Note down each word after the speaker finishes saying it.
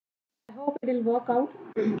hope it will work out.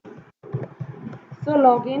 So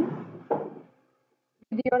log in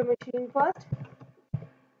with your machine first.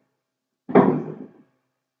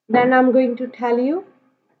 Then I'm going to tell you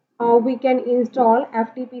how we can install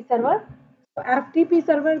FTP server. So FTP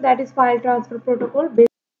server, that is file transfer protocol.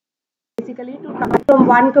 Basically, to transfer from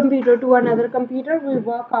one computer to another computer, we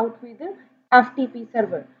work out with the FTP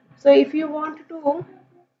server. So if you want to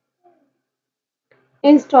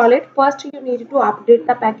install it, first you need to update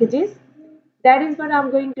the packages. That is what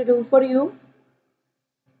I'm going to do for you.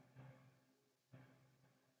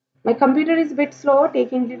 My computer is a bit slow,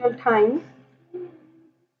 taking little time.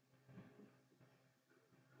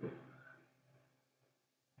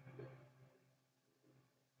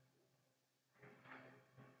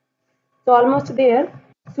 So almost there.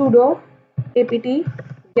 Sudo apt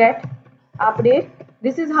get update.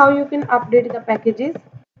 This is how you can update the packages.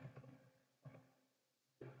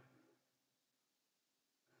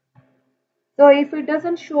 So if it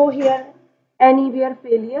doesn't show here anywhere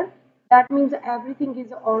failure, that means everything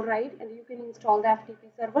is alright and you can install the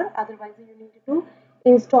FTP server. Otherwise you need to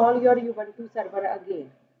install your Ubuntu server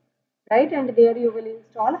again, right? And there you will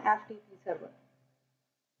install FTP server.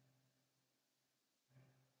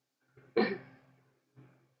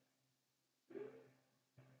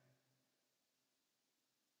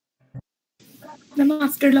 Ma'am,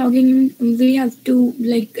 after logging in, we have to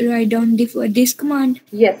like write down this command.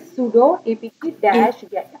 Yes, sudo apt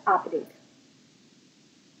get update.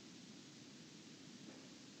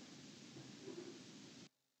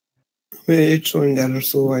 It's showing error,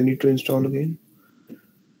 so I need to install again.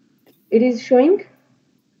 It is showing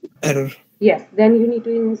Error. Yes, then you need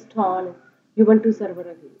to install Ubuntu server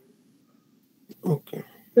again. Okay.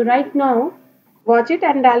 So right now, watch it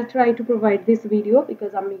and I'll try to provide this video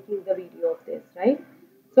because I'm making the video of this, right?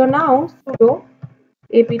 So now sudo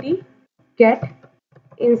apt get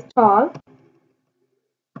install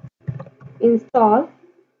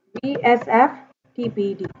vsf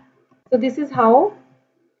tpd. So this is how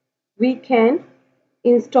we can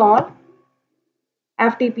install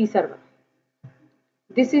FTP server.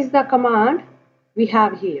 This is the command we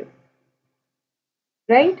have here,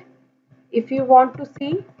 right? If you want to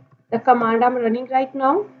see the command I'm running right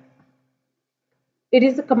now, it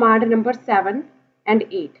is command number 7 and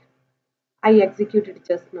 8. I executed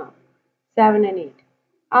just now 7 and 8.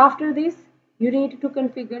 After this, you need to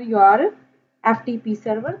configure your FTP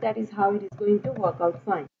server. That is how it is going to work out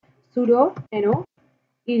fine. Sudo nano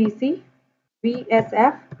etc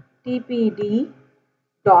vsf tpd.conf.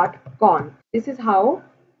 This is how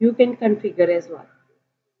you can configure as well,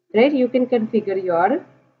 right? You can configure your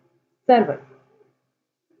server.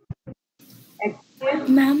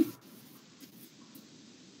 Ma'am,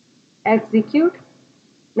 execute.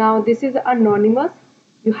 Now this is anonymous.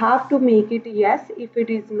 You have to make it yes. If it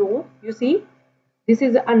is no, you see this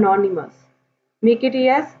is anonymous. Make it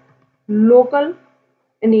yes. Local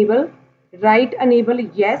enable, write enable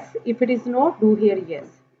yes. If it is no, do here yes,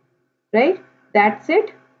 right? That's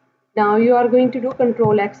it. Now you are going to do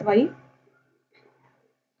control XY,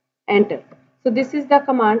 enter. So this is the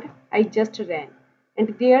command I just ran,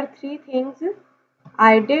 and there are 3 things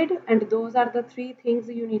I did, and those are the 3 things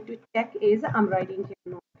you need to check. Is I'm writing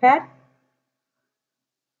here notepad.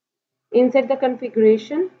 Inside the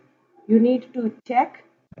configuration, you need to check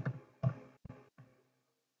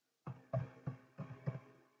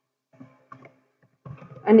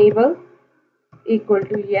enable equal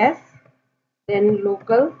to yes, then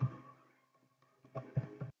local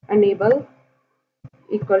enable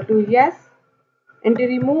equal to yes, and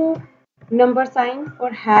remove number sign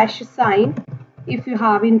or hash sign if you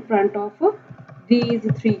have in front of these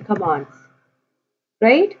 3 commands,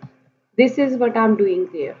 right? This is what I'm doing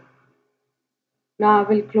there. Now I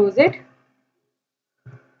will close it.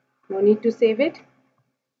 No need to save it.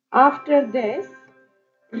 After this,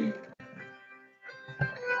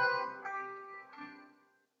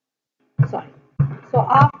 sorry. So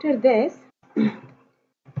after this,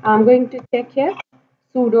 I'm going to check here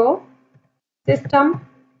sudo system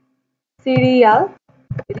serial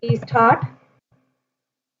restart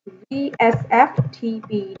vsf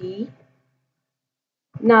tpd.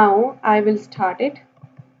 Now I will start it.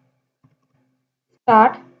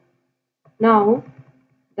 Start. Now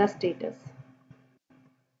the status.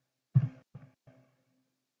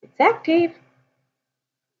 It's active.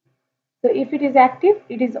 So if it is active,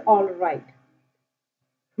 it is all right.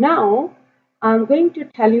 Now I'm going to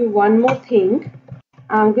tell you one more thing.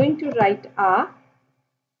 I'm going to write a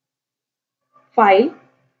file,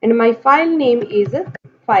 and my file name is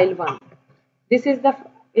file1. This is the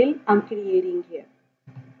file I'm creating here.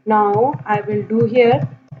 Now I will do here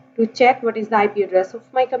to check what is the IP address of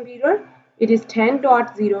my computer. It is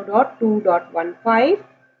 10.0.2.15.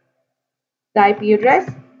 The IP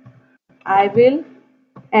address. I will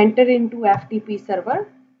enter into FTP server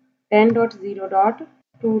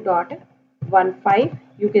 10.0.2.15.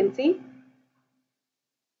 You can see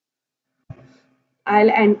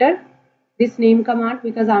I'll enter this name command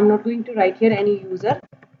because I'm not going to write here any user.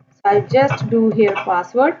 So I'll just do here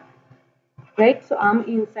password, right? So I'm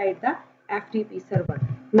inside the FTP server.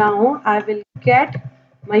 Now I will get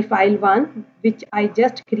my file 1 which I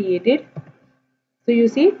just created. So you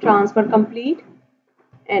see transfer complete,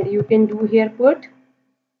 and you can do here put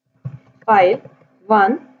file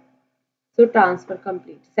 1. So transfer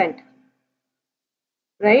complete, sent,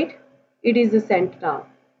 right? It is sent now.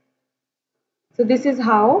 So this is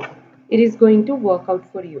how it is going to work out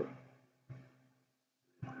for you.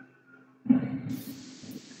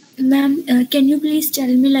 Ma'am, can you please tell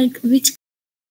me like which